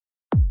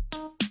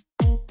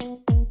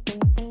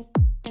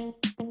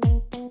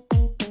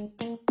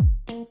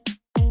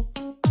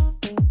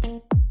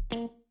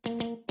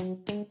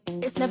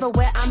never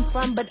where I'm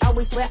from, but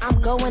always where I'm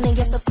going. And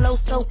yes, the flow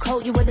so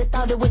cold, you would've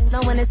thought it was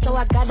snowing. And so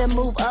I gotta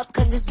move up,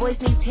 cause this voice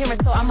needs hearing.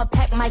 So I'ma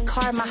pack my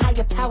car, my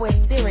higher power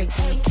is steering.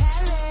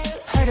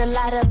 Heard a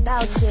lot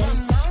about you,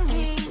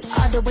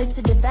 all the way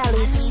to the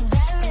valley.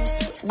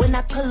 When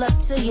I pull up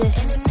to you,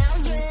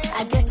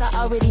 I guess I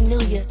already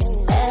knew you.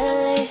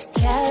 LA,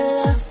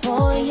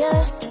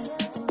 California,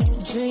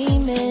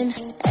 dreaming.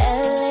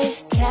 LA,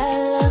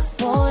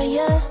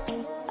 California,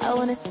 I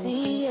wanna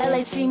see you.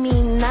 LA treat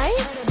me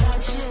nice.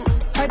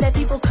 Heard that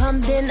people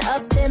come then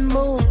up then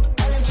move.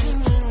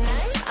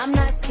 I'm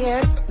not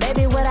scared,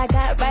 baby, what I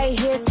got right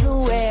here's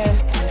too rare.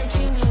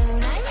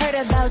 Heard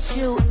about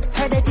you,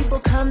 heard that people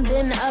come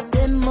then up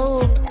and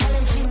move.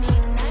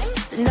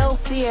 No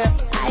fear,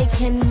 I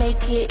can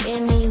make it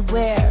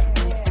anywhere.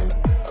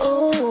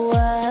 Ooh,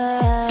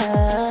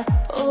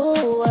 ooh,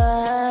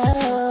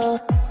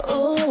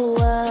 ooh,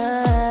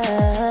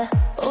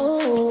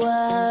 ooh.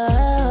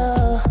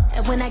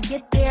 And when I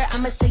get there,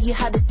 I'ma show you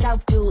how the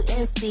South do.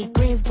 NC,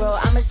 Greensboro,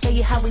 I'ma show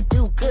you how we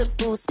do. Good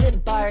food,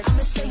 spit bars.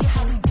 I'ma show you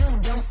how we do.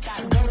 Don't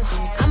stop, go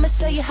home. I'ma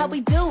show you how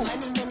we do.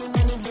 Money, money,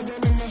 money,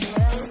 living in the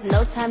hills.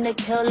 No time to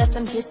kill unless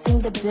I'm getting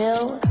the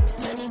bill.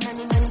 Money,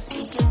 money, money,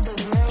 speaking the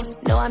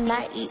real. No, I'm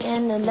not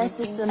eating unless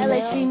it's a meal.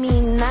 LA treat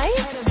me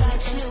nice.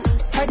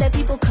 Heard that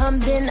people come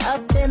then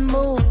up and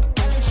move.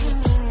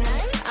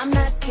 I'm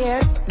not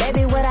scared,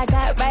 baby, what I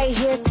got right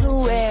here's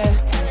too rare.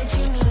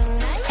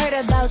 Heard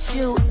about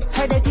you,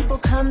 heard that people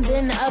come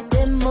then up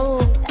and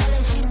move.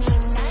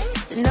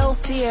 No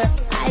fear,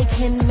 I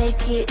can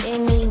make it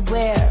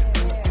anywhere.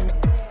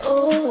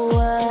 Ooh,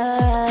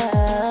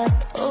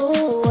 ooh,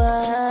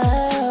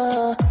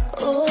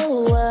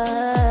 ooh,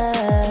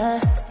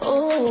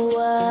 ooh.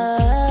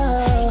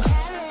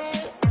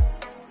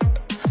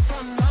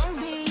 From Long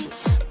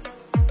Beach,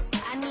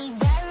 I need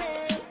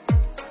ballet.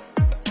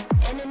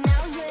 In and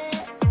out,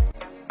 yeah.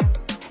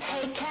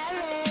 Hey,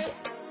 Cali.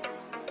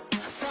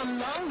 From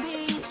Long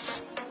Beach,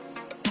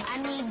 I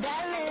need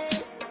ballet.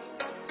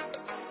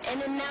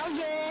 In and out,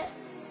 yeah.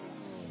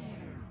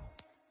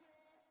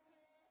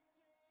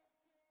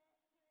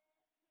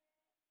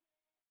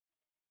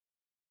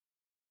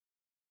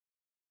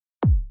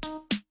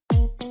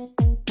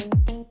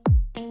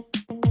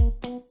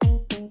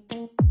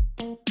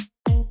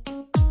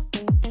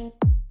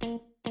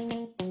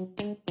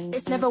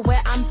 It's never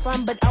where I'm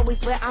from, but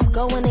always where I'm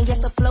going. And yes,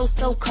 the flow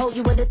so cold,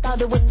 you would've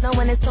thought it was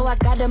snowing. And so I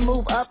gotta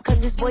move up, cause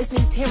this voice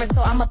needs hearing.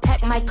 So I'ma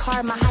pack my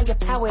car, my higher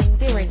power is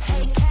steering.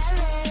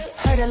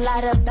 Heard a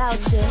lot about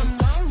you,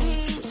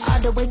 all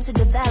the way to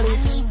the valley.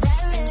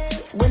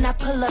 When I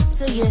pull up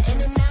to you,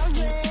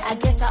 I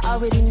guess I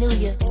already knew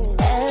you.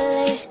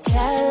 LA,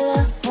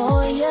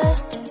 California,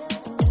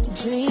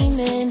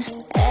 dreaming.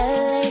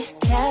 LA,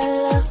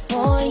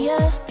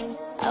 California,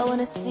 I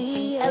wanna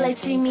see you. LA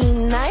treat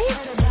me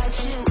nice.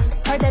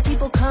 Heard that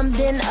people come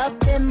then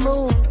up and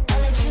move.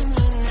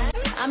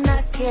 I'm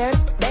not scared,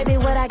 baby,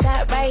 what I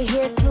got right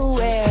here's too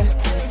rare.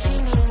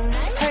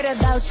 Heard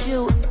about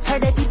you,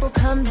 heard that people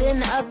come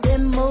then up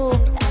and move.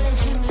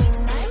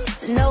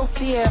 No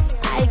fear,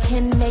 I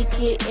can make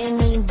it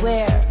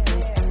anywhere.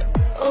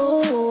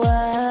 Ooh,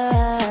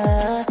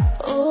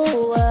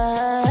 ooh,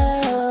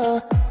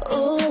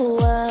 ooh,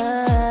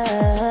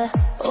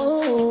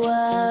 ooh.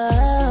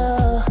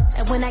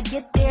 And when I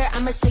get there,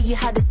 I'ma show you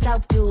how the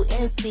South do.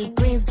 NC,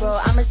 Greensboro,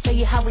 I'ma show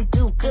you how we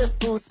do. Good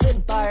food,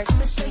 spit bars.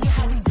 I'ma show you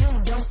how we do.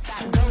 Don't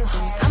stop, go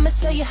home. I'ma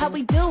show you how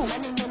we do.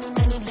 Money, money,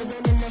 money,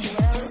 living in the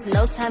hills.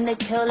 No time to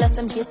kill unless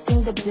I'm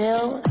getting the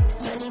bill.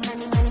 Money,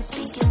 money, money,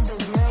 speaking the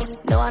real.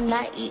 No, I'm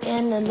not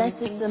eating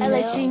unless it's a meal.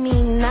 LA treat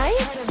me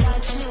nice.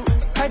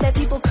 Heard that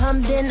people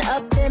come then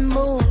up and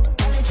move.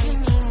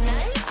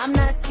 I'm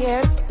not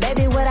scared,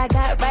 baby, what I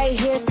got right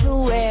here's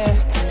too rare.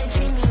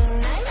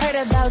 Heard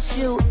about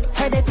you,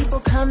 heard that people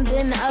come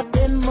then up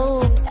and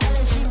move.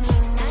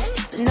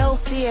 No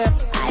fear,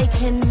 I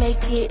can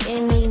make it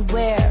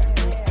anywhere.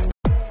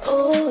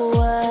 Ooh,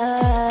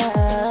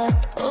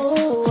 ooh,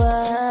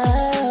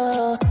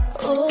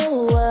 ooh,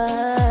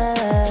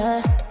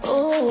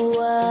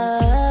 ooh.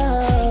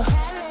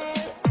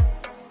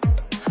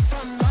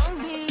 From Long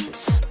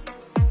Beach,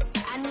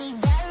 I need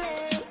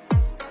ballet.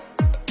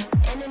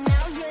 In and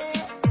out,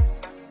 yeah.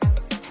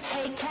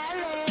 Hey,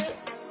 Cali.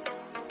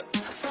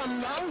 From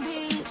Long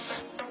Beach,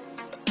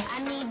 I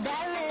need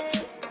ballet.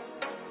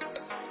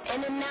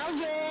 In and out,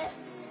 yeah.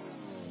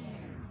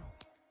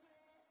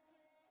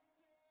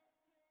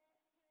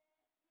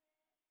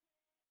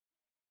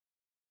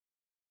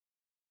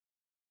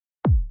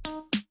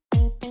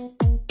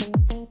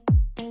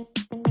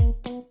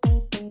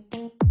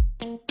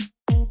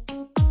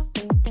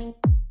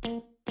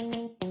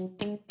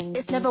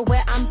 It's never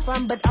where I'm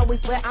from, but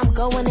always where I'm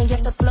going. And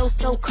yes, the flow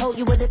so cold,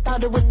 you would've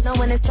thought it was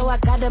snowing. And so I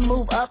gotta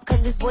move up,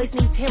 cause this voice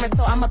needs hearing.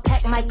 So I'ma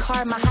pack my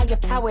car, my higher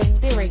power is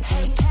steering.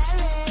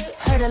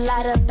 Heard a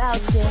lot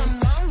about you,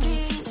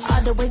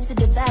 all the way to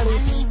the valley.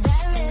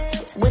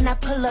 When I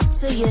pull up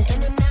to you,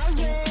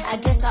 I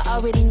guess I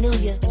already knew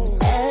you.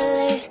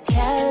 LA,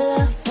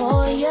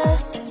 California,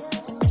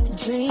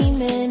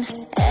 dreaming.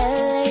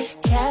 LA,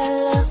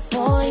 California.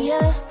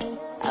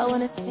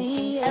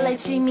 see it. LA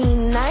treat me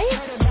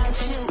nice.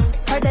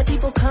 Heard that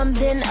people come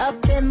then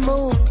up and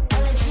move.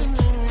 LA treat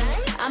me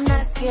nice. I'm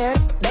not scared,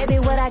 baby,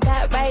 what I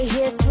got right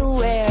here's to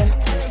wear.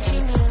 LA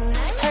treat me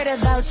nice. Heard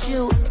about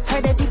you,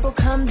 heard that people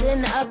come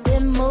then up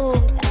and move.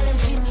 LA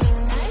treat me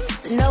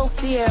nice. No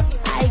fear,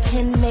 I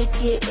can make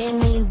it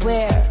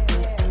anywhere.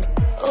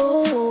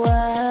 Ooh,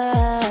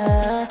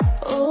 ooh,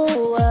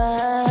 ooh,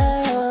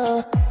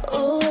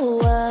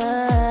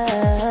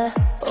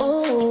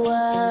 ooh.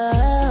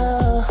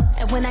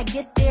 And when I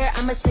get there,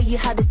 I'ma show you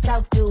how the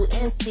South do.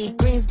 NC,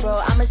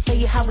 Greensboro, I'ma show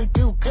you how we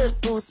do. Good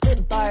food,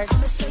 spit bars.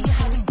 I'ma show you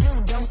how we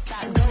do. Don't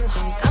stop, go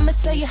hard. I'ma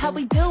show you how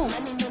we do.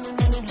 Money, money,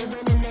 money,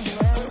 living in the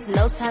hills.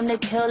 No time to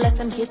kill, less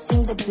I'm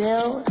getting the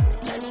bill.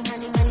 Money,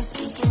 money, money,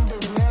 speaking the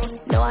real.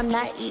 No, I'm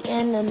not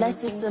eating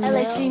unless it's a meal.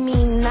 LA treat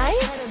me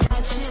nice.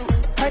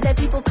 Heard that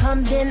people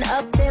come then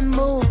up and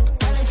move.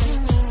 LA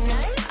treat me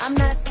nice. I'm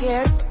not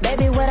scared,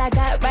 baby, what I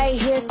got right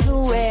here's to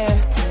wear.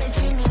 LA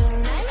treat me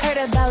nice. Heard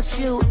about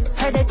you,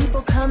 heard that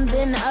people come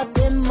then up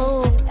and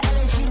move.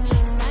 LA treat me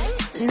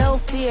nice. No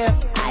fear,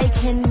 I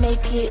can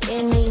make it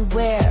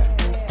anywhere.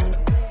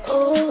 Ooh,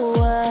 ooh,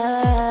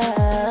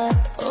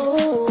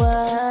 ooh,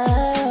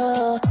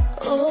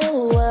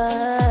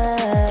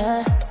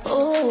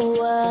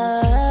 ooh.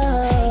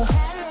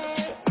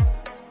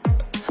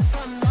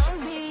 From Long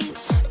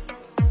Beach,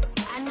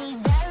 I need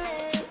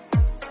valet.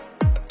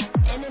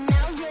 In and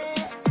out,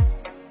 yeah.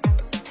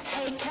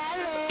 Hey,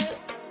 Cali.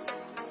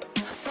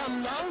 From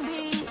Long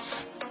Beach,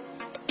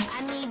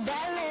 I need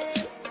valet.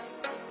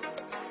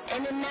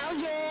 In and out,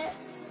 yeah.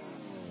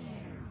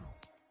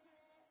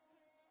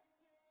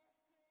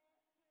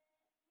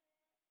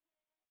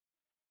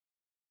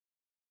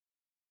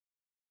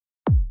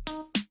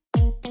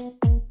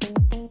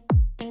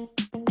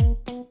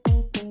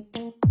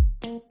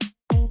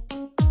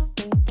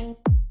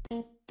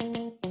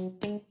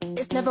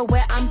 It's never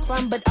where I'm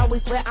from, but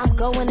always where I'm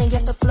going. And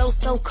yes, the flow's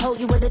so cold,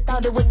 you would've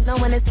thought it was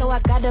snowing. And so I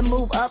gotta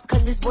move up,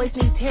 cause this voice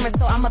needs hearing.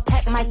 So I'ma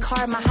pack my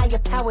car, my higher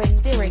power is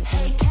steering.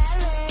 Hey,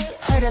 Cali.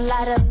 Heard a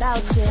lot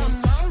about you,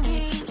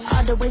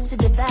 all the way to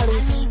the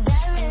valley.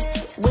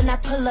 When I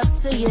pull up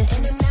to you,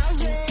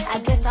 I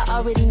guess I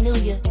already knew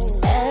you.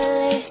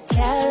 LA,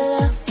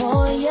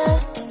 California,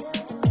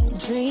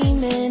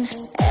 dreaming.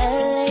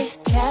 LA,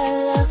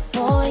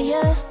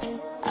 California,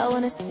 I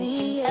wanna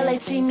see you. LA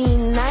treat me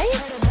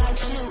nice.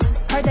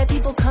 Heard that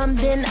people come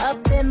then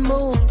up and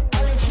move.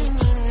 LA treat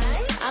me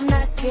nice. I'm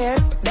not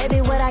scared,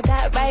 baby, what I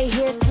got right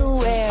here's to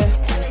wear. LA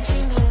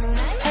treat me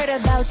nice. Heard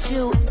about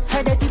you,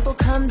 heard that people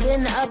come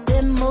then up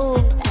and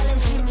move. LA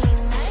treat me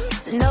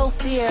nice. No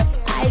fear,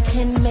 I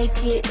can make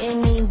it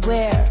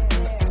anywhere.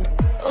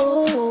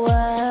 Ooh,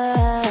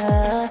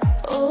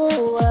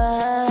 ooh,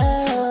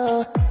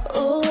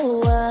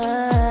 ooh,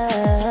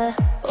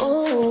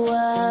 ooh.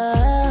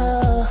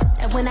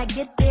 And when I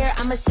get there,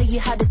 I'ma show you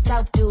how the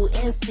South do.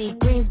 NC,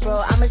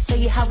 Greensboro, I'ma show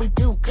you how we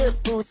do. Good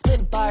food,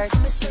 spit bars.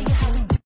 I'ma show you how we do.